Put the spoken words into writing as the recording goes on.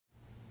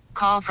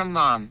call from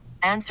mom.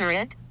 Answer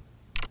it.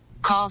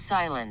 Call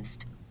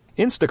silenced.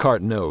 Instacart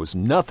knows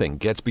nothing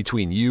gets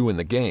between you and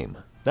the game.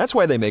 That's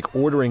why they make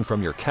ordering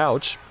from your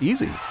couch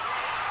easy.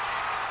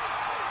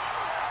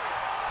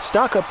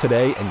 Stock up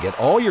today and get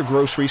all your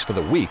groceries for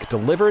the week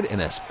delivered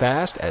in as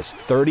fast as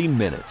 30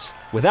 minutes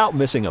without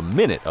missing a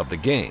minute of the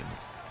game.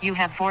 You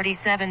have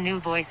 47 new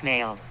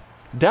voicemails.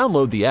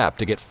 Download the app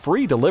to get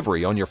free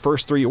delivery on your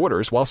first 3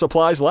 orders while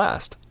supplies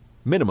last.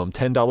 Minimum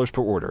 $10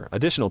 per order.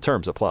 Additional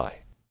terms apply.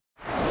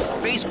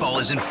 Baseball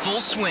is in full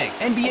swing.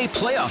 NBA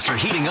playoffs are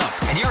heating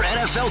up, and your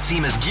NFL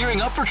team is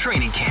gearing up for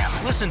training camp.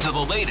 Listen to the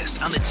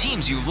latest on the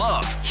teams you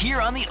love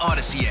here on the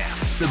Odyssey app.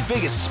 The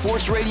biggest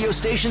sports radio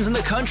stations in the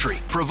country,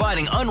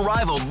 providing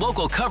unrivaled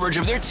local coverage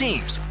of their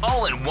teams,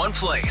 all in one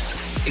place.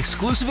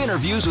 Exclusive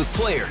interviews with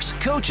players,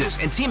 coaches,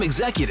 and team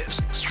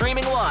executives,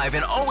 streaming live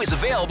and always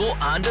available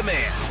on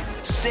demand.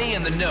 Stay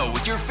in the know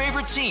with your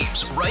favorite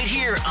teams right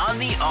here on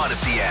the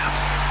Odyssey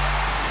app.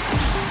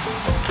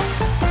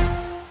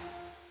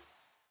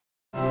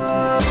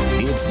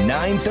 It's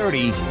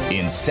 930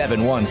 in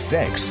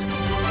 716.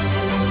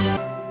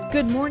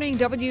 Good morning.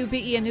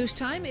 WBEN News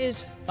Time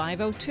is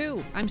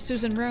 5:02. I'm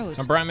Susan Rose.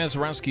 I'm Brian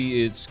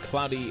Mazurowski. It's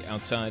cloudy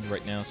outside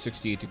right now,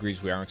 68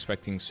 degrees. We are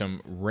expecting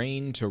some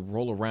rain to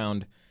roll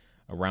around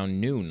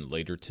noon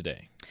later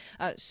today.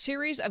 A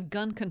series of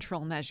gun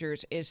control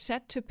measures is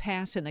set to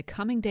pass in the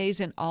coming days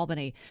in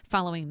Albany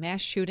following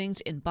mass shootings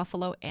in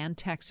Buffalo and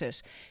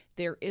Texas.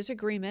 There is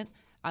agreement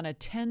on a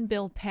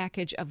 10-bill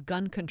package of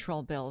gun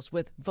control bills,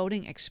 with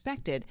voting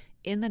expected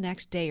in the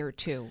next day or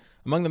two.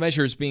 Among the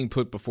measures being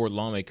put before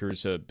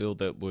lawmakers, a bill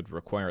that would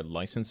require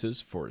licenses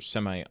for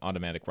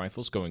semi-automatic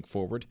rifles going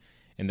forward,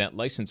 and that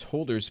license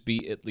holders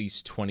be at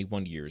least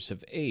 21 years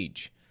of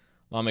age.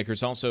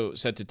 Lawmakers also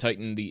set to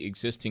tighten the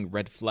existing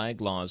red flag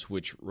laws,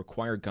 which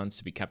require guns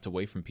to be kept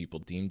away from people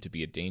deemed to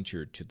be a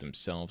danger to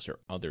themselves or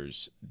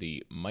others.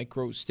 The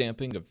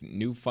micro-stamping of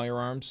new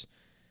firearms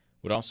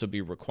would also be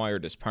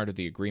required as part of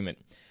the agreement.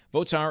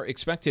 Votes are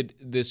expected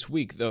this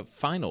week, the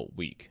final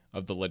week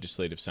of the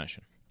legislative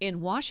session.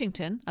 In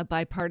Washington, a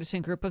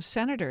bipartisan group of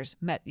senators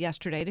met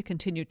yesterday to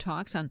continue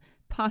talks on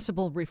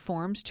possible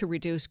reforms to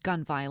reduce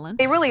gun violence.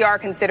 They really are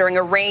considering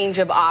a range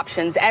of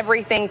options,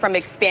 everything from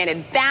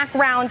expanded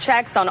background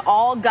checks on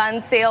all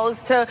gun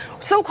sales to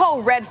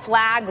so-called red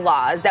flag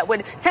laws that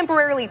would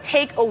temporarily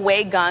take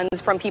away guns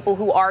from people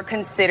who are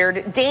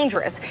considered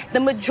dangerous. The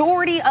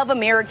majority of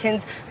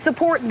Americans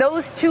support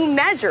those two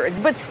measures,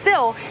 but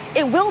still,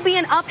 it will be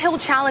an uphill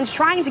challenge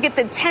trying to get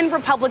the 10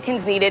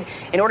 Republicans needed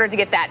in order to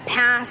get that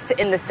passed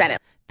in the Senate.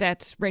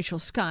 That's Rachel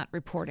Scott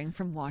reporting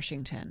from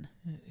Washington.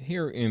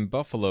 Here in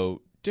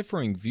Buffalo,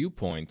 differing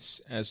viewpoints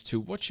as to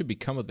what should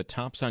become of the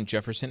tops on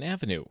Jefferson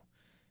Avenue.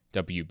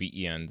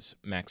 WBEN's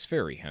Max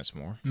Ferry has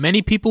more.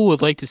 Many people would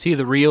like to see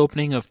the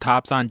reopening of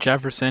Tops on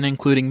Jefferson,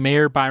 including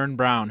Mayor Byron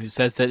Brown, who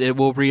says that it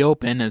will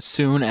reopen as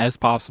soon as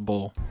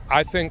possible.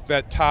 I think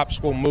that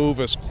Tops will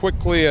move as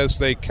quickly as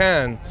they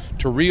can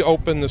to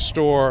reopen the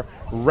store,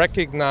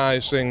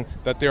 recognizing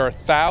that there are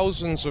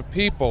thousands of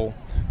people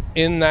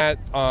in that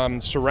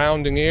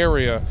surrounding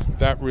area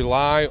that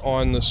rely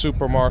on the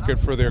supermarket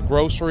for their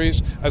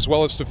groceries as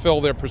well as to fill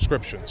their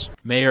prescriptions.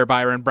 Mayor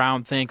Byron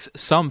Brown thinks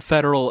some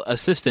federal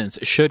assistance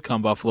should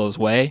come Buffalo's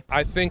way.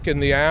 I think in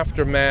the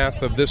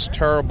aftermath of this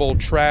terrible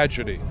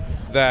tragedy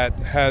that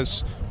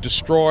has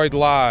destroyed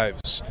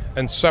lives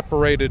and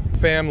separated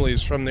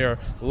families from their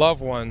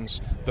loved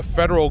ones, the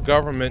federal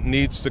government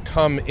needs to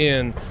come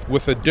in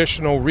with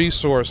additional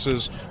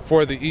resources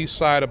for the east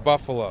side of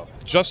Buffalo.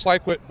 Just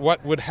like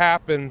what would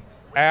happen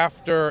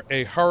after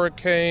a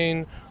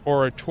hurricane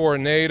or a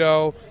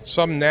tornado,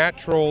 some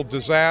natural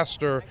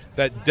disaster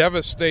that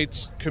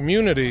devastates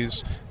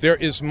communities, there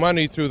is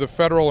money through the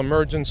Federal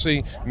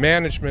Emergency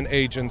Management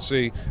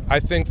Agency. I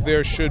think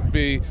there should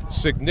be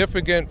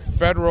significant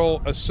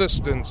federal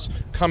assistance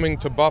coming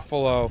to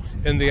Buffalo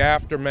in the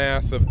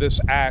aftermath of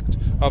this act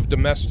of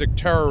domestic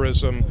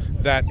terrorism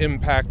that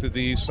impacted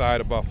the east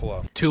side of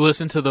Buffalo. To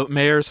listen to the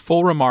mayor's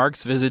full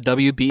remarks, visit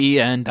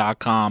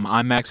WBEN.com.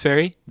 I'm Max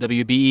Ferry,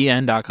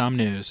 WBEN.com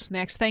News.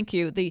 Max, thank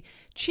you. The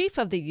chief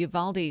of the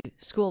Uvalde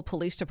School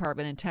Police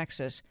Department in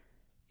Texas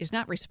is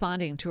not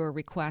responding to a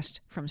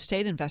request from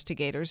state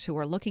investigators who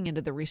are looking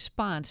into the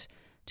response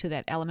to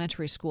that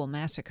elementary school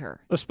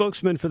massacre. A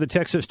spokesman for the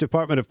Texas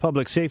Department of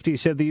Public Safety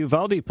said the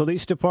Uvalde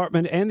Police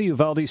Department and the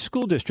Uvalde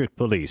School District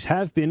Police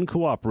have been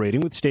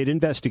cooperating with state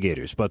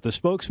investigators, but the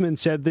spokesman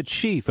said the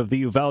chief of the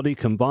Uvalde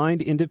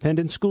Combined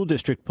Independent School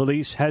District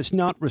Police has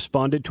not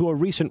responded to a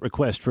recent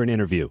request for an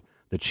interview.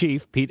 The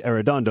chief, Pete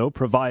Arredondo,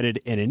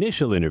 provided an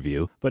initial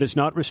interview, but has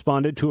not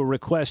responded to a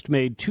request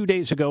made 2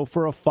 days ago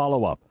for a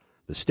follow-up.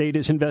 The state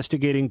is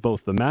investigating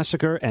both the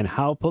massacre and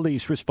how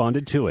police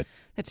responded to it.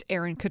 That's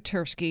Aaron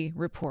Kotersky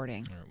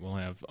reporting. All right, we'll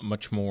have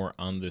much more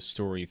on this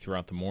story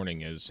throughout the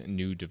morning as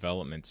new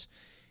developments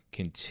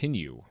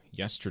continue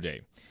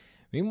yesterday.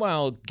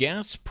 Meanwhile,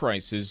 gas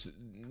prices,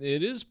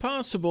 it is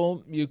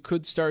possible you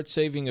could start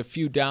saving a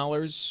few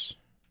dollars,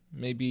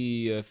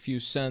 maybe a few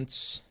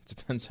cents.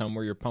 Depends on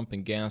where you're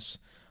pumping gas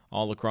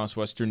all across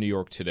western New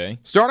York today.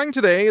 Starting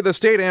today, the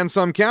state and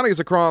some counties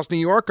across New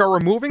York are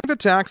removing the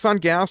tax on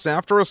gas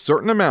after a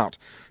certain amount.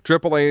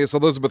 AAA's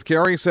Elizabeth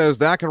Carey says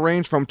that can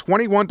range from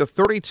 21 to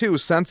 32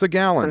 cents a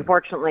gallon.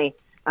 Unfortunately,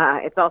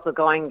 it's also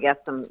going to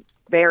get some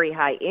very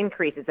high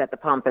increases at the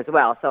pump as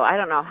well. So I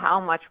don't know how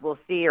much we'll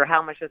see or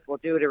how much this will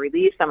do to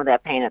relieve some of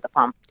that pain at the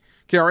pump.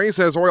 Carey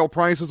says oil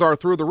prices are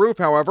through the roof,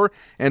 however,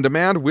 and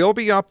demand will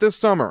be up this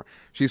summer.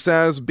 She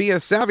says be a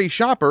savvy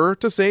shopper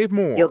to save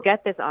more. You'll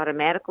get this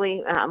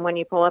automatically when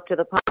you pull up to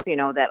the pump.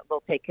 That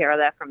will take care of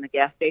that from the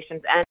gas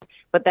stations.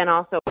 But then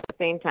also at the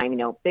same time,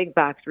 big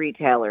box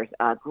retailers,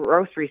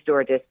 grocery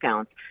store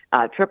discounts,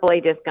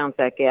 AAA discounts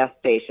at gas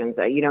stations,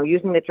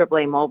 using the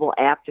AAA mobile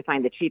app to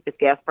find the cheapest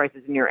gas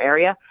prices in your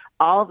area.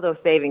 All of those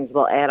savings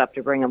will add up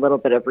to bring a little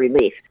bit of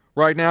relief.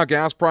 Right now,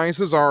 gas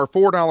prices are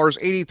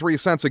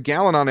 $4.83 a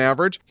gallon on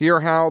average.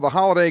 Hear how the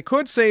holiday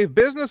could save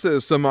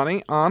businesses some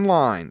money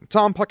online.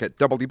 Tom Puckett,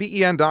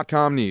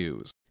 WBEN.com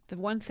News. The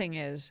one thing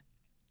is,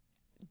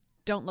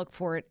 don't look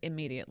for it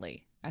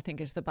immediately, I think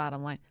is the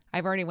bottom line.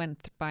 I've already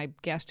went by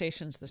gas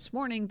stations this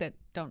morning that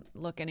don't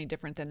look any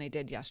different than they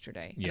did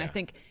yesterday. Yeah. And I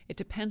think it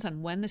depends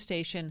on when the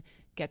station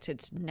gets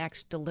its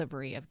next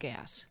delivery of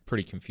gas.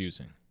 Pretty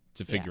confusing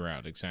to figure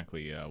out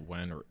exactly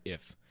when or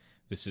if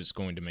this is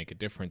going to make a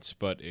difference,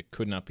 but it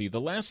could not be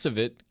the last of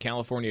it.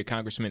 California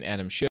Congressman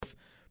Adam Schiff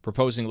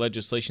proposing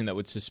legislation that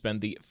would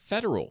suspend the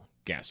federal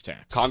gas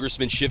tax.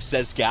 Congressman Schiff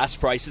says gas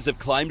prices have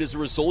climbed as a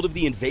result of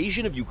the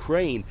invasion of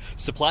Ukraine,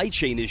 supply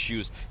chain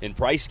issues, and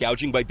price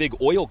gouging by big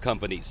oil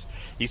companies.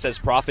 He says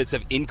profits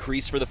have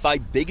increased for the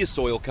 5 biggest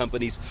oil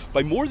companies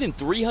by more than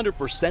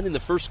 300% in the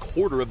first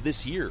quarter of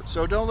this year.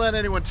 So don't let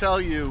anyone tell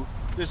you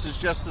this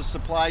is just the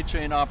supply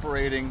chain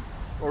operating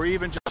or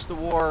even just the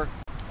war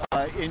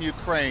in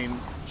Ukraine.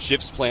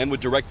 Schiff's plan would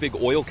direct big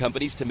oil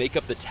companies to make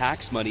up the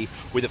tax money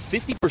with a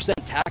 50%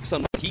 tax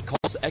on what he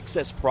calls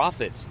excess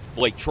profits.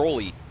 Blake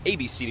Trolley,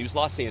 ABC News,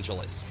 Los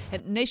Angeles.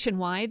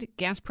 Nationwide,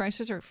 gas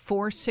prices are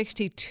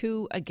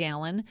 $4.62 a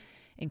gallon.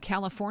 In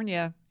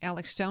California,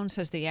 Alex Stone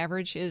says the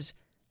average is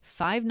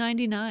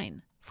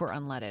 $5.99 for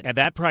unleaded. And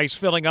that price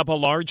filling up a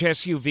large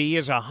SUV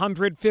is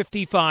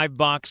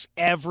 $155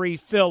 every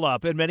fill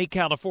up. And many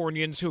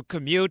Californians who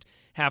commute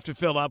have to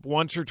fill up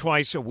once or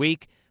twice a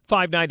week.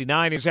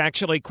 $5.99 is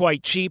actually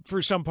quite cheap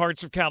for some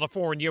parts of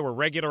California, where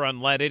regular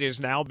unleaded is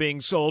now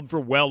being sold for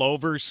well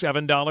over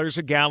 $7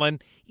 a gallon.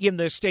 In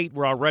this state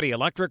where already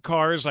electric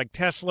cars like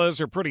Teslas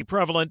are pretty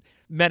prevalent,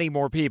 many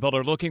more people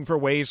are looking for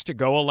ways to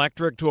go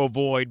electric to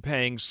avoid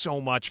paying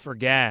so much for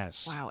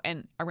gas. Wow.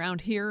 And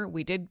around here,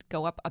 we did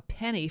go up a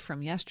penny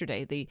from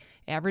yesterday. The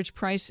average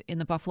price in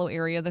the Buffalo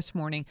area this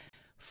morning,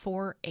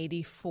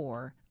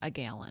 $4.84 a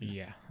gallon.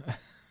 Yeah.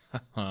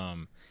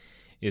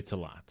 It's a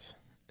lot,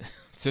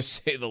 to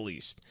say the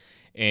least.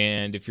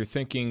 And if you're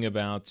thinking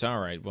about, all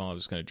right, well, I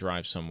was going to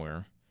drive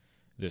somewhere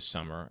this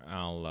summer,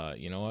 I'll,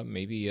 you know what,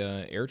 maybe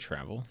air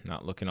travel,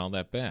 not looking all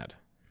that bad.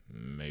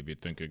 Maybe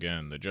think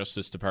again. The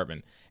Justice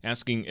Department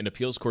asking an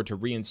appeals court to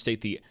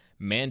reinstate the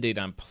mandate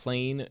on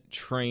plane,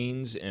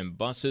 trains, and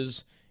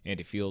buses.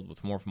 Andy Field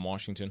with more from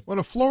Washington. When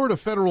a Florida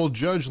federal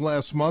judge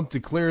last month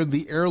declared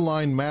the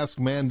airline mask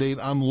mandate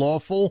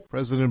unlawful,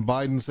 President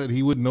Biden said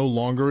he would no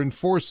longer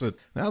enforce it.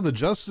 Now the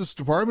Justice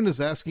Department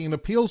is asking an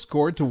appeals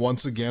court to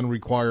once again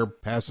require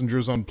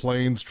passengers on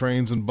planes,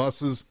 trains, and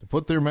buses to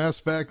put their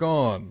masks back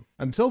on.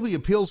 Until the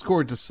appeals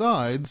court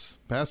decides,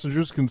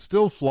 passengers can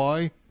still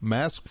fly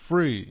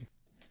mask-free.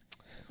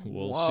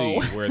 We'll see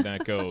where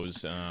that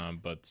goes,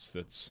 but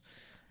that's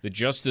the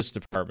Justice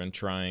Department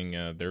trying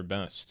their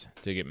best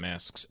to get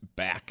masks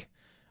back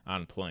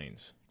on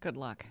planes. Good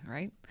luck,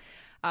 right?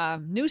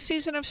 New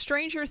season of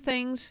Stranger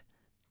Things,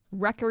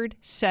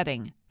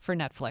 record-setting for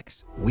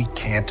Netflix. We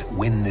can't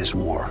win this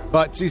war.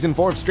 But Season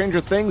 4 of Stranger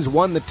Things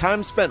won the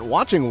time spent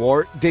watching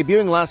war,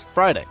 debuting last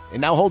Friday. It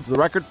now holds the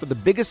record for the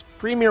biggest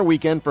premiere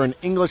weekend for an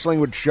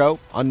English-language show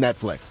on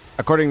Netflix.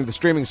 According to the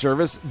streaming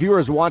service,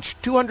 viewers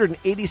watched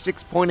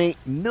 286.8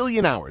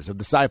 million hours of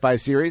the sci-fi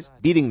series,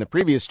 beating the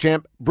previous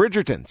champ,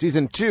 Bridgerton,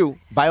 Season 2,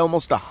 by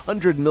almost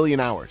 100 million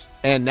hours.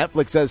 And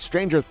Netflix says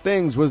Stranger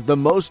Things was the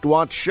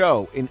most-watched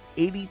show in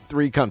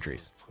 83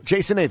 countries.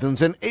 Jason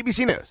Nathanson,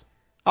 ABC News,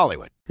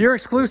 Hollywood. Your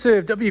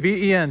exclusive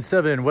WBEN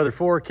 7 weather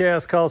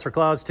forecast calls for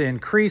clouds to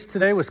increase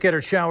today with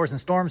scattered showers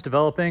and storms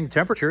developing.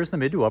 Temperatures in the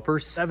mid to upper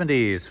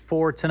 70s.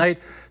 For tonight,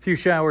 a few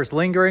showers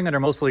lingering under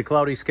mostly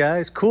cloudy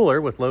skies. Cooler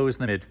with lows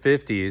in the mid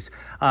 50s.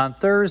 On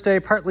Thursday,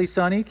 partly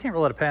sunny. Can't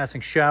rule out a passing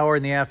shower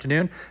in the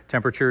afternoon.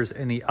 Temperatures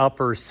in the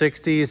upper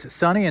 60s.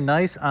 Sunny and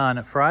nice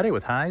on Friday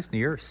with highs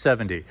near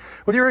 70.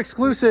 With your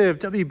exclusive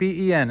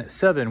WBEN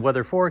 7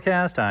 weather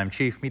forecast, I'm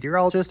Chief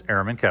Meteorologist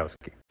Aaron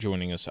Minkowski.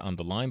 Joining us on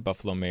the line,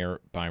 Buffalo Mayor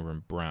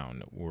Byron Brown.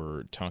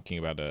 We're talking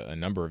about a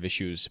number of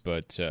issues,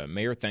 but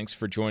Mayor, thanks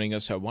for joining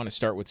us. I want to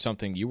start with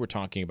something you were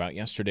talking about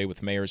yesterday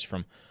with mayors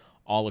from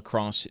all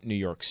across New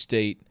York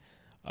State,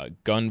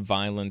 gun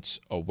violence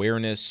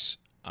awareness,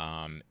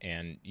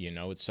 and, you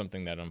know, it's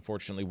something that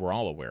unfortunately we're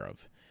all aware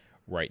of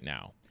right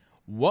now.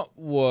 What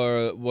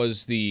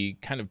was the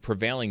kind of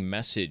prevailing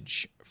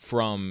message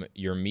from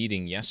your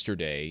meeting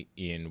yesterday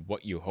in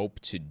what you hope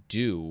to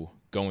do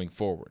going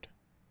forward?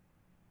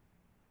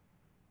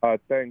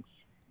 Thanks,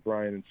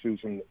 Brian and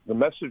Susan. The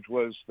message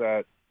was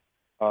that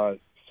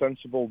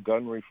sensible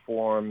gun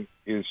reform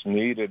is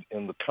needed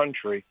in the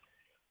country.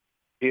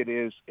 It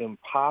is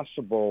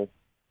impossible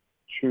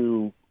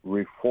to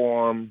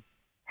reform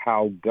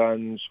how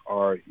guns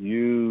are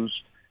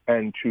used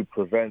and to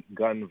prevent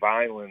gun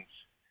violence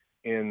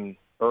in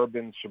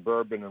urban,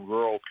 suburban, and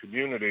rural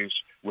communities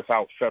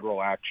without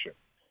federal action.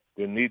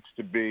 There needs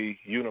to be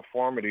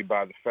uniformity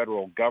by the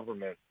federal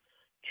government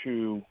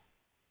to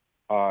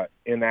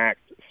enact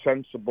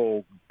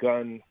sensible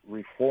gun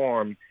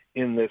reform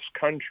in this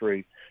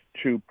country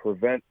to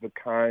prevent the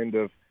kind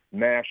of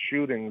mass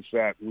shootings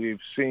that we've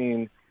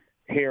seen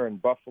here in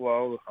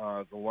Buffalo,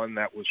 the one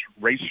that was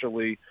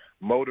racially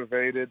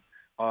motivated,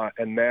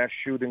 and mass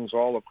shootings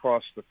all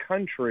across the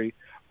country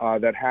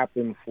that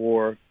happen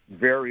for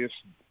various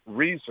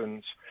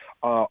reasons,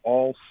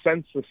 all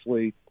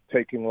senselessly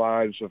taking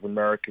lives of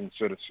American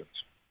citizens.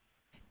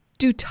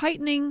 Do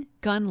tightening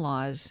gun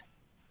laws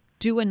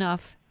do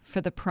enough for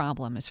the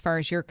problem as far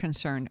as you're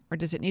concerned, or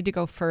does it need to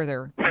go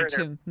further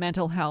into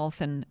mental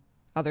health and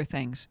other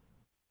things?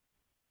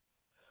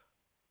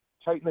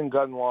 Tightening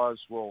gun laws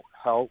will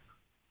help,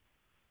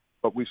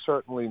 but we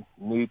certainly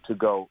need to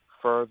go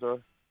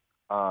further.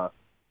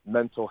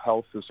 Mental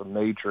health is a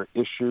major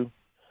issue.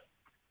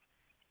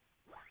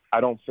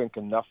 I don't think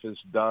enough is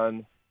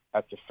done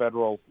at the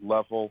federal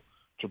level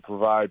to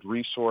provide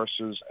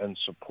resources and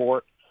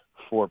support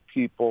for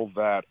people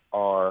that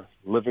are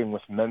living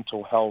with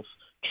mental health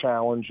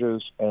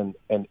challenges and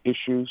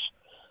issues.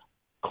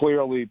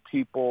 Clearly,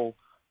 people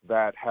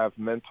that have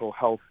mental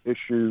health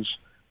issues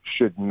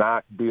should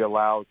not be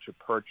allowed to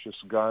purchase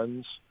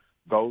guns.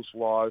 Those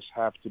laws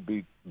have to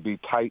be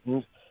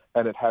tightened,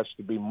 and it has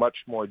to be much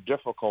more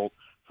difficult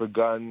for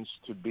guns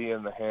to be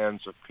in the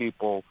hands of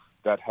people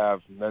that have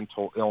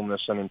mental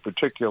illness, and in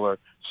particular,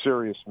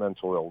 serious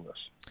mental illness.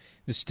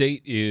 The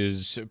state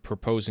is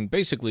proposing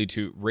basically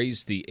to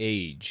raise the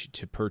age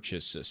to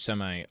purchase a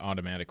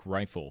semi-automatic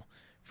rifle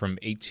from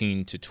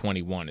 18 to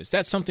 21. Is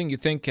that something you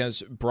think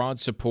has broad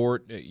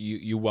support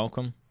you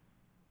welcome?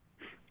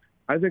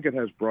 I think it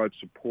has broad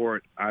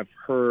support. I've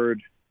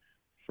heard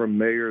from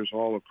mayors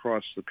all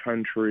across the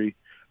country,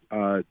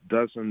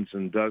 dozens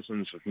and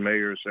dozens of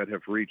mayors that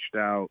have reached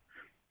out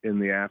in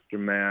the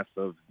aftermath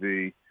of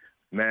the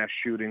mass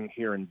shooting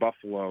here in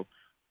Buffalo,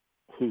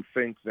 who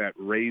think that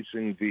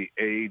raising the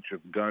age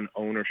of gun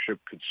ownership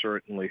could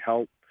certainly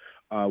help.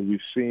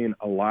 We've seen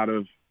a lot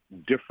of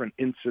different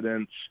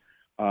incidents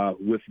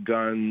with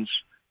guns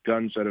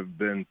that have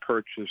been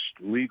purchased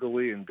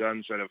legally and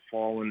guns that have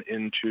fallen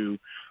into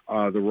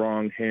the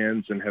wrong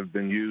hands and have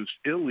been used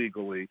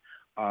illegally,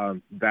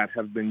 that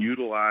have been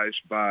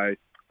utilized by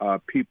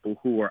people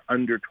who are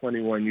under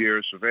 21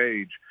 years of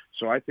age.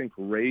 So I think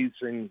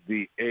raising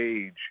the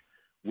age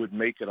would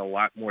make it a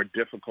lot more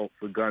difficult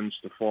for guns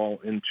to fall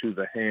into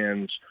the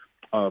hands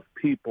of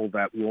people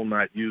that will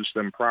not use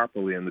them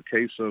properly. In the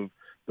case of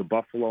the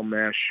Buffalo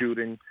mass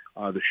shooting,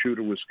 the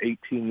shooter was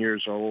 18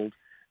 years old,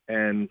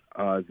 and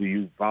the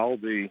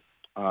Uvalde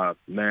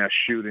mass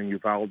shooting,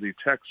 Uvalde,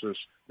 Texas,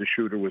 the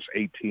shooter was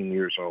 18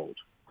 years old.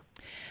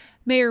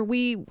 Mayor,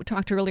 we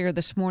talked earlier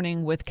this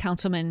morning with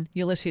Councilman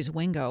Ulysses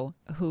Wingo,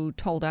 who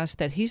told us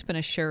that he's been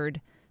assured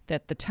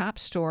that the top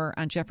store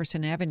on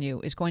Jefferson Avenue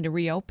is going to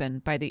reopen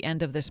by the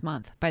end of this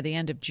month, by the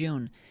end of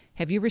June.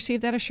 Have you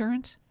received that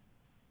assurance?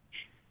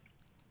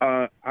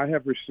 I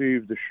have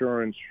received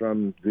assurance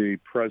from the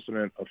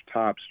president of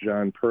Tops,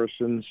 John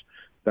Persons,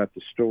 that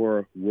the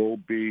store will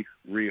be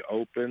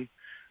reopened.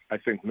 I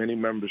think many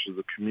members of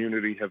the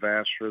community have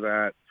asked for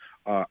that.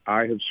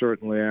 I have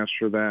certainly asked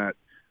for that.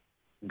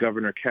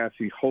 Governor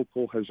Kathy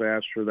Hochul has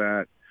asked for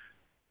that.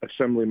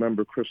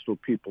 Assemblymember Crystal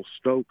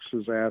People-Stokes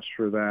has asked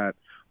for that.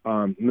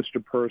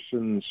 Mr.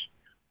 Persons,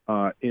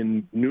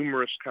 in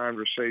numerous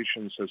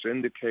conversations, has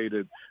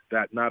indicated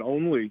that not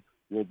only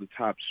will the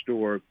top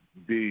store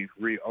be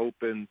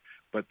reopened,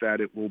 but that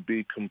it will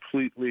be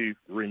completely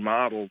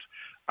remodeled.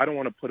 I don't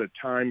want to put a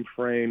time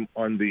frame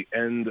on the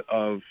end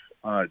of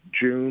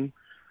June.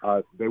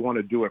 They want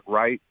to do it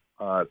right.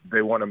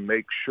 They want to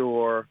make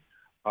sure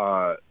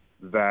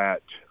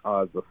that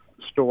the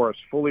store is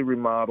fully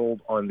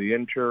remodeled on the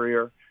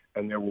interior,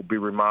 and there will be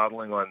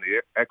remodeling on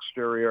the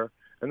exterior.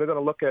 And they're going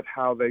to look at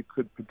how they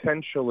could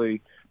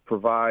potentially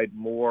provide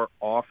more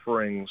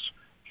offerings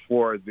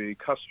for the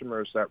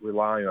customers that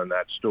rely on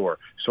that store.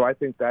 So I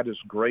think that is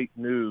great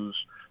news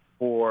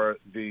for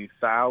the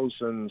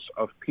thousands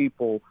of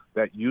people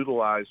that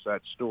utilize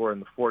that store in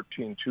the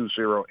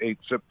 14208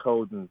 zip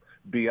code and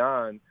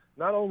beyond,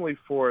 not only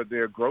for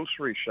their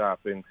grocery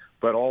shopping,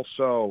 but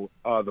also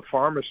the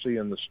pharmacy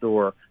in the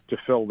store to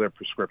fill their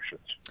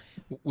prescriptions.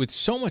 With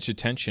so much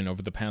attention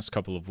over the past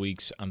couple of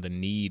weeks on the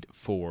need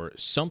for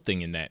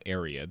something in that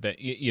area, that,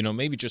 you know,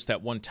 maybe just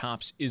that one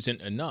Tops isn't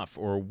enough,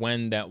 or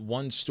when that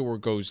one store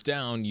goes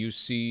down, you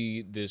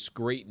see this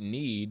great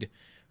need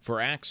for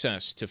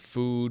access to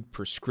food,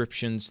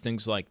 prescriptions,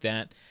 things like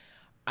that.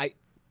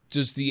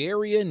 Does the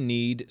area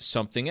need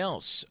something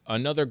else?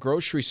 Another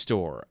grocery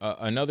store,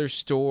 another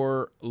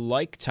store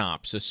like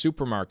Tops, a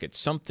supermarket,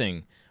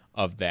 something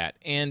of that.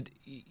 And,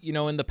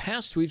 in the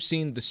past, we've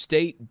seen the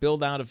state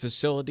build out a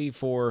facility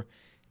for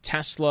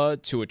Tesla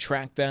to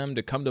attract them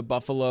to come to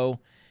Buffalo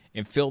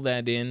and fill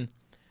that in.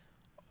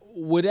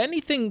 Would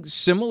anything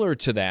similar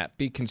to that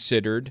be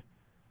considered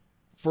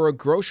for a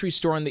grocery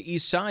store on the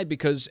east side?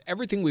 Because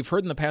everything we've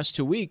heard in the past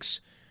 2 weeks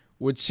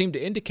would seem to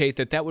indicate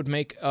that would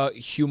make a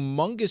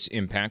humongous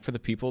impact for the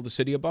people of the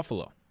city of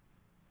Buffalo.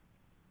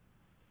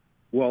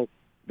 Well,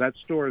 that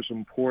store is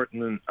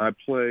important, and I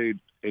played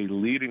a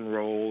leading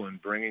role in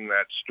bringing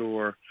that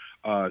store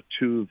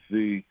to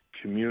the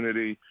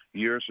community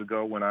years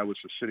ago when I was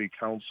a city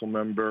council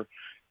member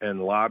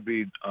and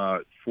lobbied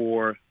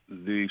for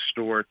the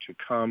store to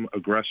come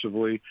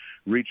aggressively,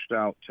 reached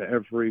out to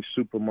every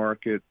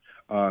supermarket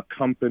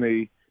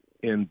company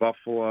in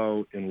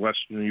Buffalo, in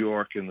Western New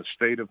York, in the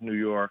state of New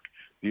York.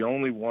 The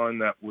only one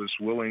that was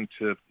willing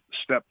to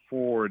step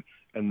forward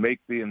and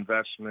make the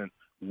investment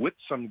with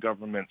some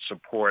government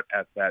support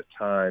at that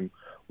time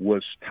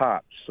was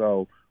Tops.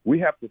 So we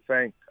have to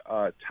thank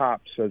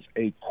Tops as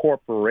a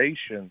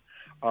corporation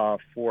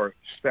for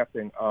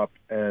stepping up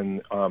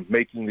and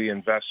making the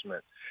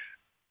investment.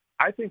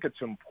 I think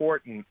it's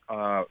important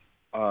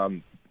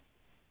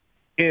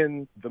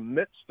in the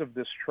midst of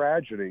this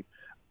tragedy.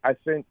 I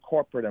think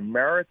corporate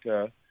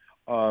America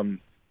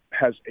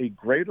has a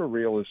greater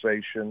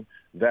realization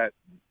that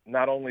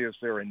not only is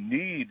there a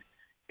need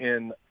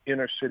in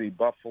inner city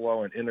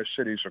Buffalo and inner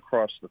cities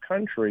across the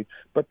country,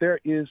 but there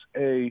is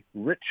a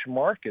rich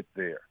market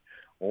there.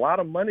 A lot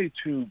of money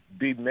to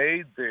be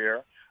made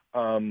there.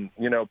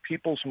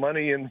 People's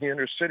money in the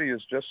inner city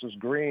is just as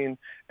green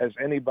as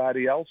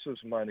anybody else's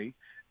money,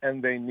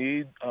 and they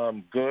need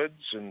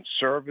goods and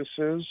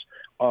services,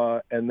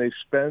 and they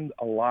spend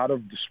a lot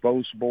of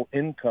disposable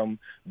income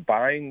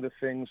buying the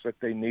things that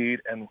they need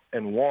and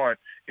want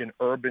in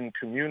urban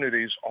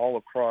communities all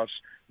across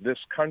this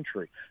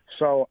country.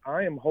 So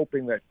I am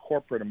hoping that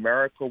corporate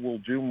America will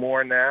do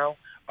more now,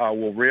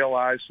 will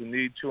realize the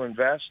need to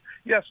invest.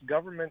 Yes,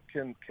 government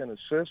can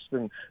assist,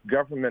 and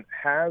government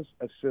has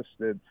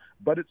assisted,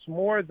 but it's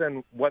more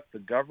than what the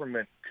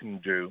government can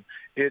do.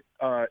 It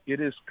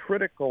is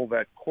critical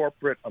that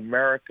corporate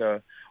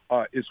America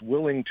is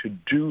willing to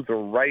do the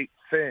right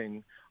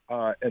thing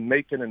and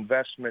make an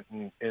investment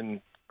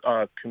in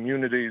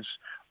communities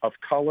of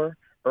color,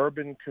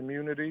 urban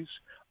communities,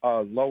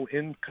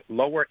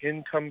 lower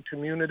income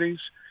communities.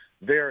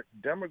 Their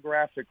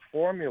demographic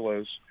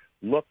formulas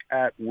look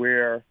at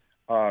where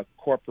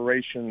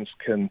corporations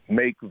can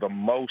make the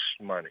most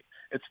money.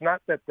 It's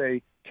not that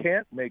they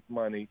can't make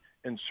money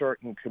in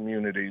certain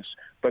communities,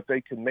 but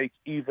they can make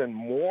even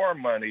more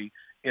money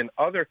in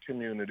other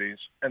communities,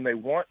 and they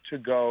want to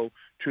go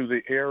to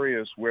the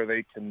areas where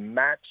they can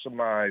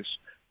maximize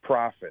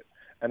profit.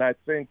 And I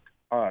think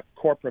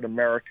corporate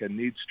America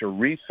needs to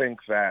rethink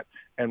that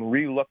and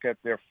relook at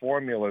their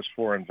formulas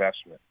for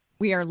investment.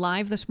 We are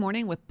live this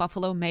morning with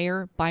Buffalo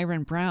Mayor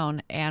Byron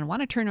Brown, and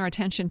want to turn our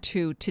attention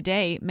to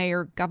today.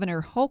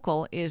 Governor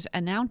Hochul is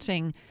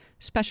announcing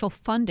special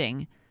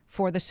funding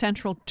for the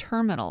Central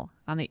Terminal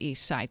on the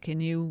east side.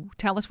 Can you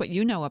tell us what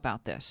you know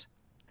about this?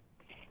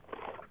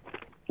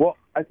 Well,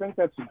 I think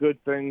that's a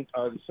good thing.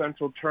 The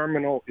Central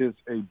Terminal is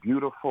a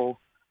beautiful,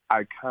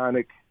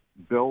 iconic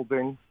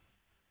building.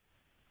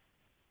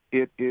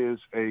 It is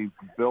a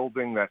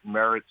building that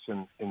merits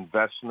an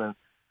investment.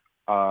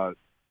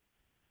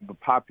 The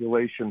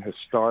population has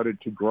started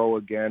to grow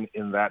again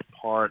in that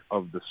part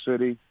of the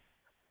city.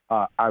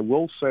 I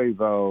will say,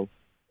 though,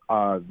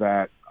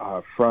 that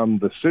from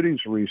the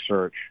city's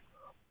research,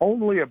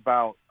 only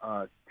about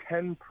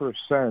 10%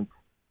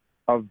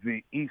 of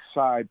the east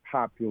side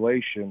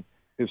population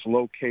is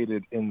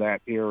located in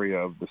that area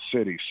of the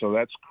city. So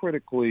that's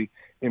critically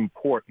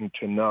important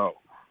to know.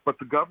 But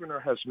the governor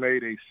has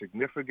made a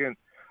significant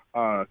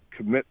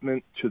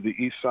commitment to the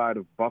east side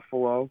of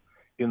Buffalo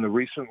in the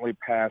recently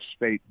passed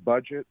state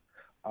budget.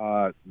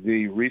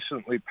 The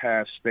recently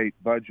passed state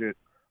budget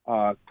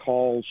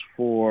calls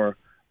for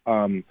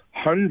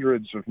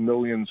hundreds of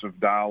millions of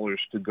dollars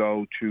to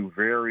go to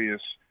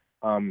various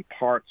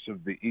parts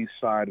of the east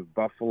side of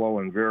Buffalo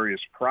and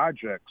various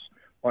projects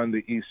on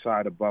the east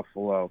side of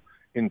Buffalo,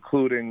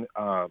 including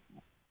 $1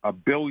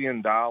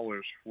 billion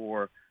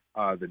for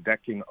the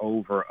decking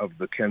over of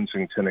the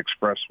Kensington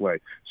Expressway.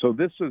 So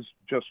this is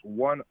just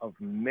one of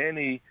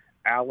many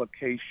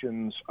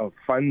allocations of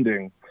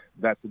funding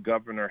that the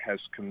governor has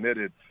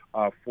committed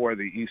for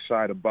the east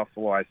side of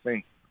Buffalo. I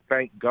thank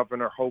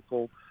Governor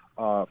Hochul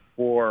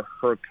for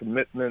her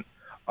commitment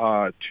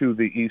to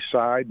the east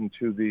side and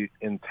to the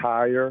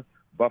entire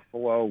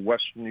Buffalo,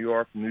 Western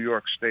New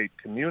York State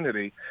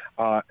community.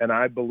 And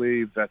I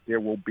believe that there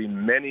will be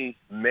many,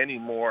 many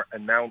more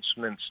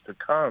announcements to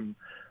come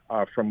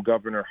from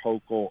Governor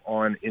Hochul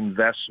on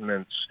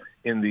investments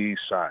in the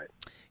east side.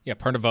 Yeah,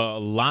 part of a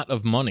lot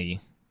of money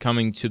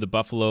coming to the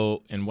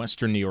Buffalo and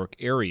Western New York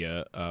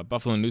area.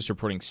 Buffalo News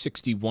reporting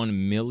 $61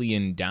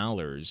 million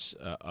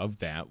of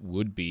that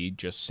would be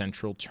just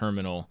Central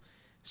Terminal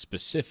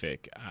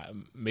specific,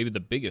 maybe the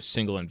biggest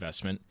single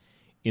investment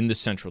in the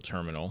Central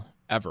Terminal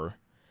ever.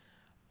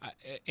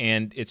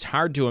 And it's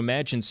hard to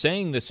imagine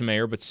saying this,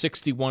 Mayor, but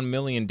 $61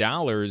 million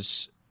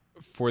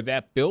for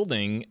that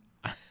building,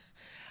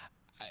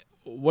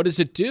 what does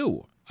it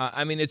do?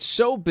 I mean, it's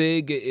so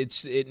big.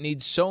 It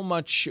needs so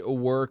much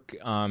work.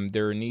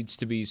 There needs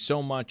to be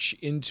so much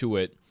into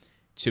it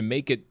to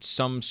make it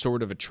some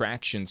sort of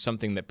attraction,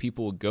 something that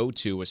people will go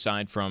to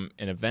aside from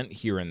an event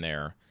here and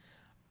there.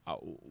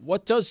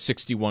 What does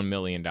 $61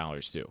 million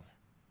do?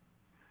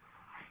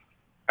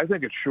 I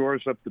think it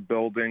shores up the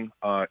building.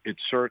 It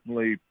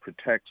certainly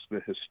protects the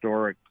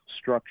historic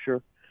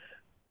structure.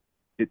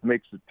 It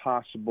makes it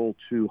possible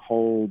to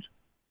hold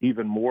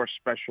even more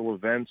special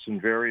events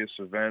and various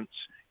events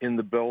in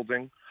the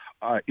building.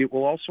 It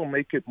will also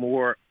make it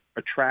more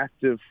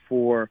attractive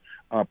for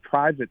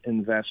private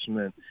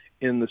investment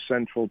in the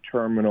Central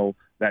Terminal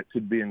that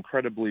could be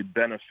incredibly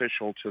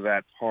beneficial to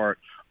that part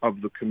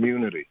of the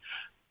community.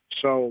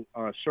 So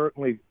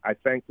certainly I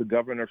thank the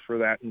governor for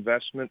that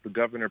investment. The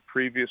governor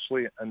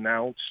previously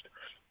announced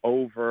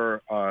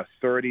over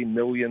 $30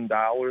 million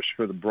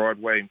for the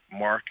Broadway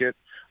market.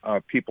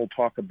 People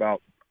talk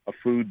about a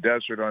food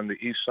desert on the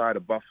east side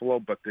of Buffalo,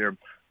 but there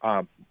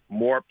are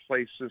more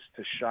places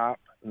to shop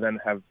than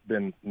have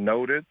been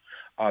noted.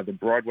 The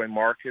Broadway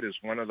market is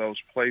one of those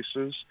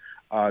places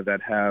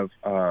that have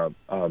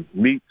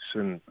meats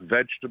and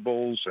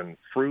vegetables and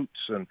fruits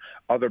and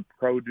other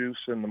produce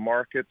in the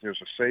market.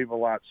 There's a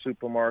Save-A-Lot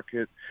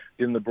supermarket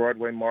in the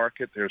Broadway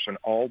market. There's an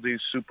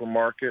Aldi's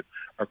supermarket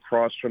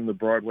across from the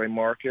Broadway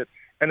market.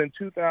 And in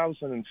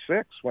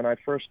 2006, when I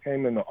first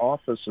came into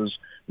office as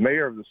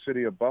mayor of the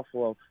city of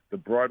Buffalo, the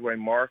Broadway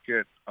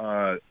market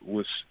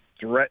was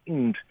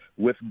threatened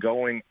with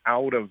going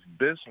out of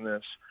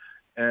business.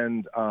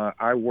 And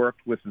I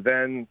worked with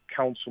then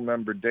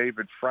Councilmember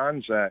David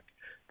Franzak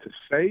to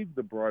save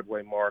the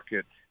Broadway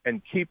market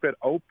and keep it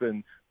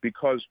open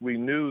because we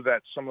knew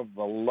that some of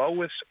the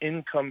lowest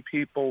income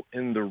people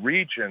in the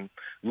region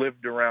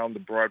lived around the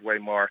Broadway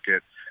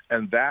market.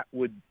 And that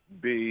would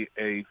be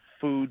a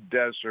food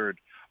desert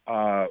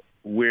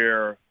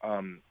where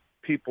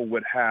people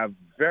would have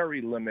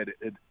very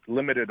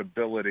limited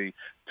ability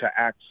to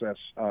access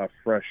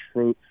fresh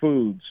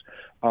foods.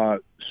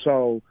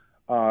 So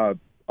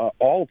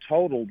all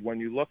totaled, when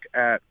you look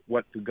at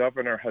what the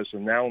governor has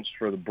announced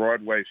for the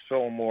Broadway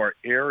Fillmore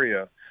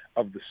area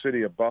of the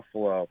city of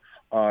Buffalo,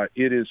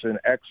 it is in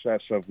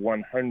excess of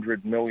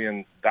 $100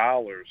 million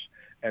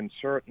and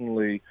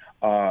certainly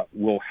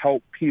will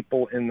help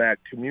people in that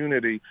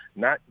community,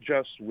 not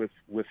just with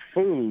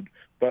food,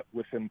 but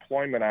with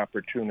employment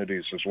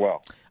opportunities as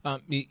well.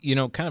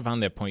 Kind of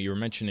on that point, you were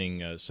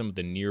mentioning some of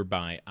the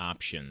nearby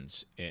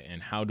options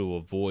and how to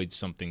avoid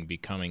something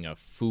becoming a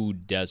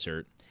food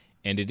desert.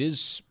 And it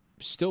is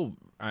still,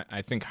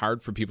 I think,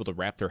 hard for people to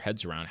wrap their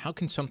heads around. How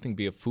can something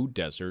be a food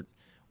desert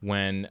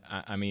when,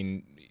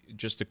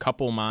 just a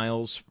couple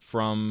miles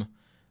from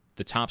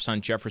the Tops on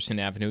Jefferson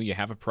Avenue, you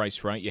have a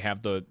Price Right, you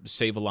have the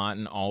Save-A-Lot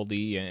and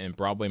Aldi and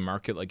Broadway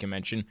Market, like you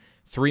mentioned.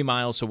 3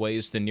 miles away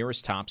is the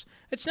nearest Tops.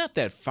 It's not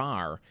that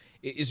far.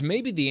 Is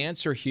maybe the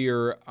answer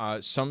here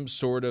some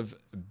sort of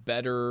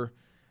better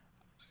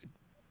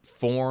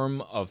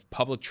form of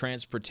public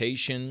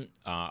transportation,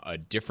 a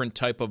different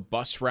type of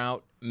bus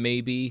route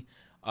maybe?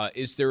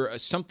 Is there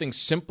something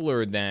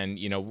simpler than,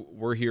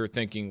 we're here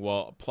thinking,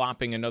 well,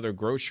 plopping another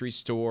grocery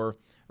store?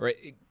 Or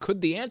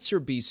could the answer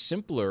be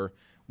simpler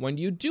when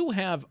you do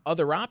have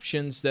other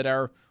options that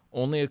are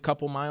only a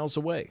couple miles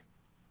away?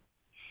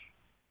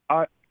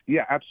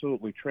 Yeah,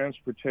 absolutely.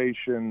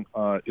 Transportation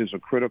is a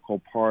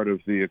critical part of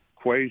the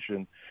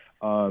equation.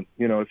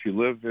 If you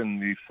live in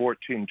the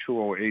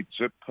 14208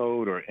 zip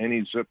code or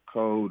any zip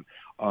code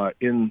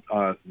in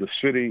the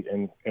city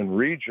and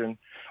region,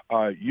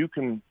 you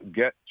can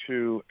get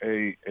to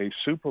a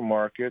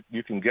supermarket.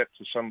 You can get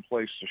to some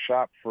place to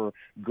shop for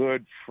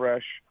good,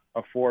 fresh,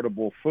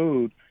 affordable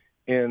food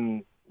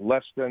in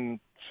less than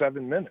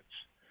 7 minutes.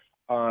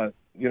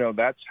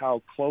 That's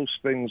how close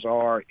things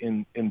are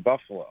in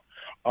Buffalo.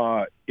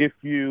 If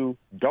you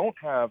don't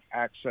have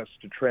access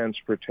to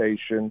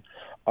transportation,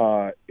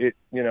 it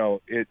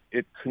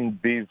can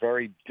be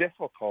very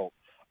difficult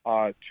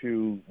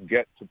to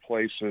get to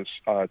places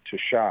to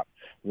shop.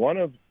 One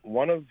of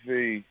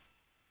the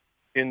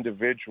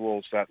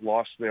individuals that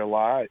lost their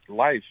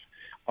life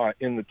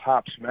in the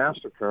Tops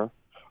massacre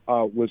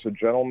was a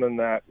gentleman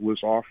that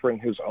was offering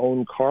his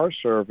own car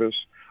service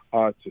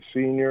to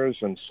seniors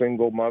and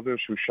single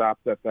mothers who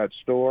shopped at that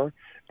store,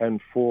 and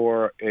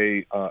for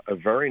a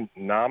very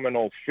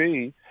nominal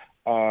fee,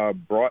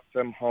 brought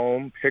them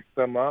home, picked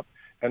them up,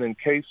 and in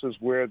cases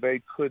where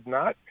they could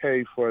not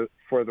pay for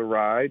the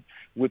ride,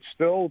 would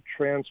still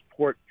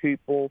transport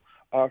people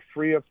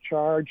free of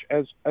charge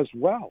as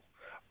well.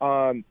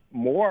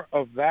 More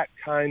of that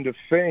kind of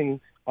thing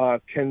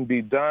can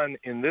be done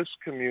in this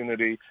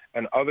community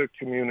and other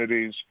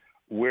communities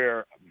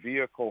where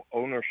vehicle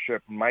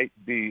ownership might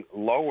be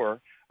lower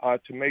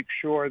to make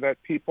sure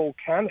that people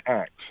can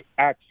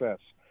access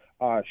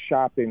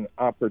shopping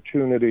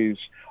opportunities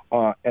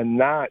and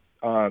not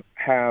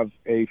have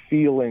a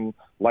feeling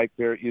like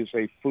there is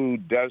a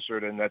food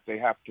desert and that they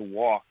have to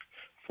walk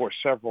for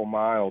several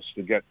miles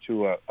to get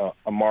to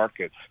a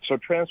market. So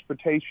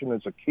transportation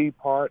is a key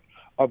part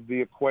of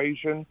the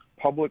equation.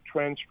 Public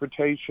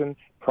transportation,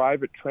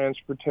 private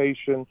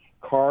transportation,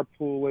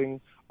 carpooling,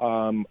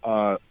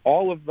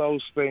 all of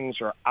those things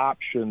are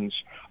options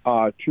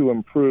to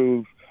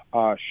improve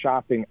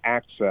shopping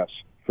access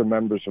for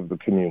members of the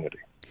community.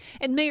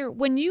 And Mayor,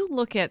 when you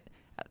look at,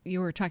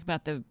 you were talking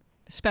about the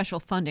special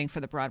funding for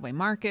the Broadway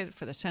Market,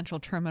 for the Central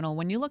Terminal.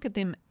 When you look at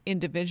them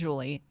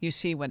individually, you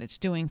see what it's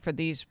doing for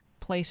these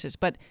places.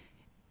 But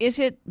is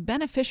it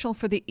beneficial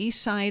for the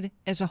East Side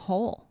as a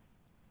whole?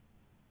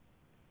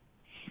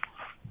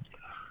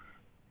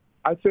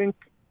 I think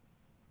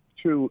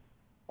to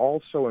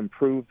also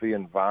improve the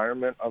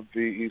environment of the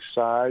East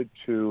Side,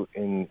 to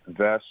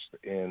invest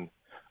in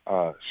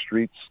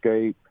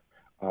streetscape,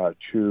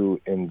 to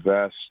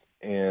invest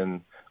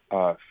in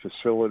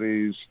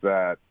facilities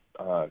that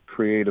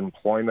create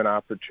employment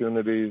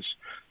opportunities,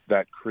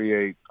 that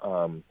create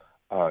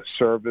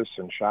service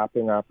and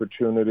shopping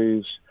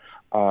opportunities,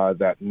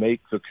 that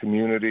make the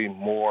community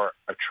more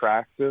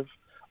attractive.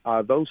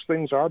 Those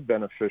things are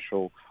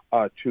beneficial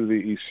to the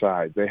East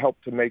Side. They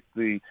help to make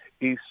the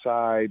East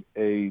Side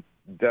a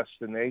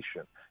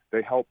destination.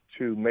 They help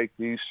to make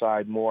the East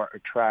Side more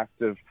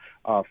attractive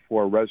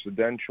for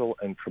residential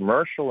and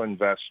commercial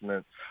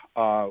investment,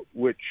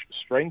 which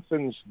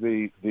strengthens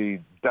the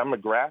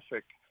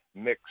demographic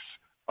mix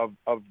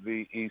of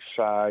the East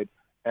Side.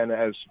 And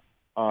as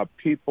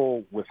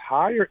people with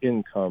higher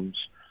incomes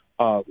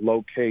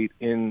locate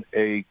in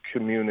a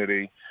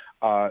community,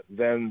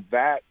 then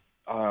that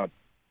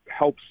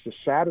helps to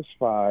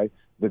satisfy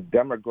the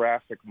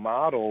demographic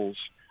models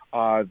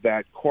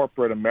that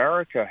corporate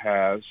America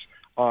has,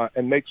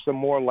 and makes them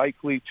more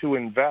likely to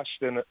invest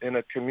in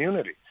a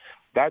community.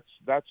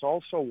 That's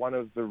also one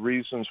of the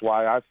reasons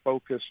why I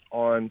focused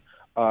on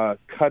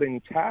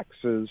cutting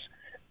taxes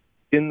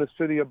in the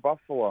city of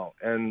Buffalo.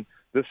 And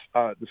this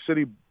the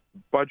city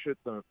budget,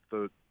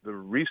 the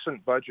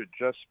recent budget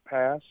just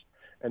passed,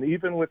 and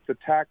even with the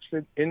tax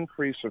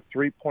increase of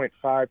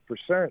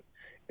 3.5%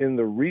 in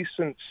the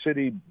recent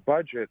city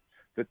budget,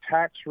 the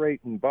tax rate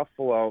in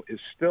Buffalo is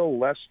still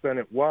less than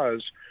it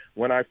was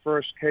when I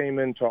first came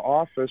into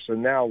office,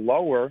 and now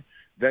lower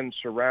than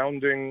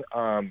surrounding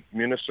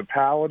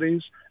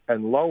municipalities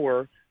and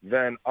lower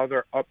than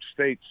other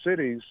upstate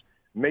cities,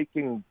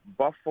 making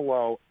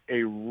Buffalo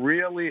a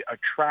really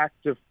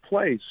attractive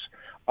place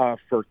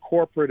for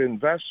corporate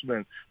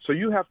investment. So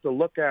you have to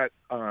look at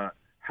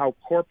how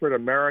corporate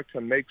America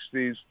makes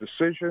these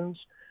decisions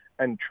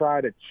and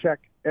try to check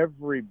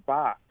every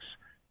box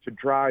to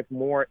drive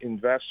more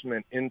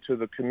investment into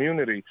the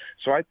community.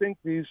 So I think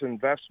these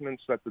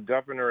investments that the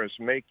governor is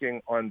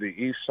making on the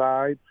East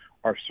Side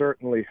are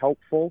certainly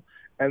helpful,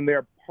 and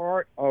they're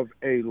part of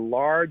a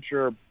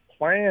larger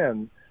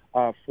plan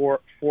for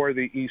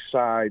the East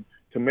Side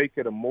to make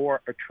it a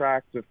more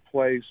attractive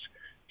place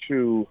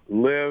to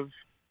live,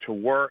 to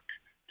work,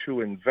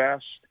 to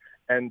invest,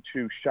 and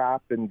to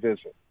shop and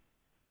visit.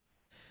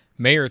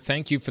 Mayor,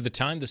 thank you for the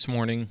time this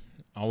morning.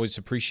 Always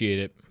appreciate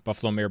it.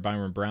 Buffalo Mayor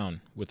Byron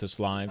Brown with us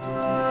live.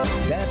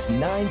 That's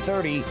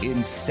 930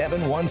 in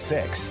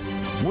 716.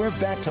 We're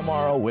back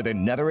tomorrow with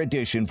another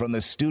edition from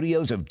the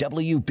studios of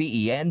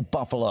WBEN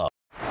Buffalo.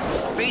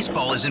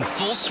 Baseball is in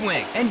full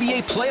swing.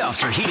 NBA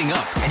playoffs are heating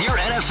up, and your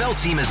NFL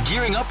team is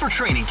gearing up for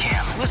training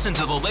camp. Listen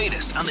to the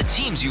latest on the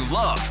teams you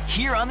love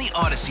here on the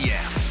Odyssey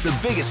app. The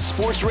biggest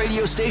sports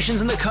radio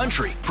stations in the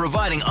country,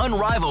 providing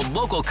unrivaled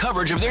local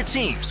coverage of their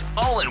teams,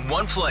 all in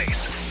one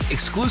place.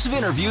 Exclusive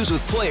interviews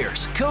with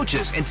players,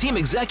 coaches, and team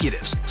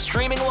executives,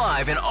 streaming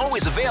live and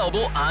always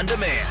available on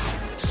demand.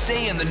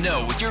 Stay in the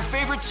know with your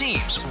favorite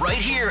teams right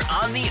here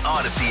on the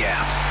Odyssey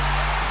app.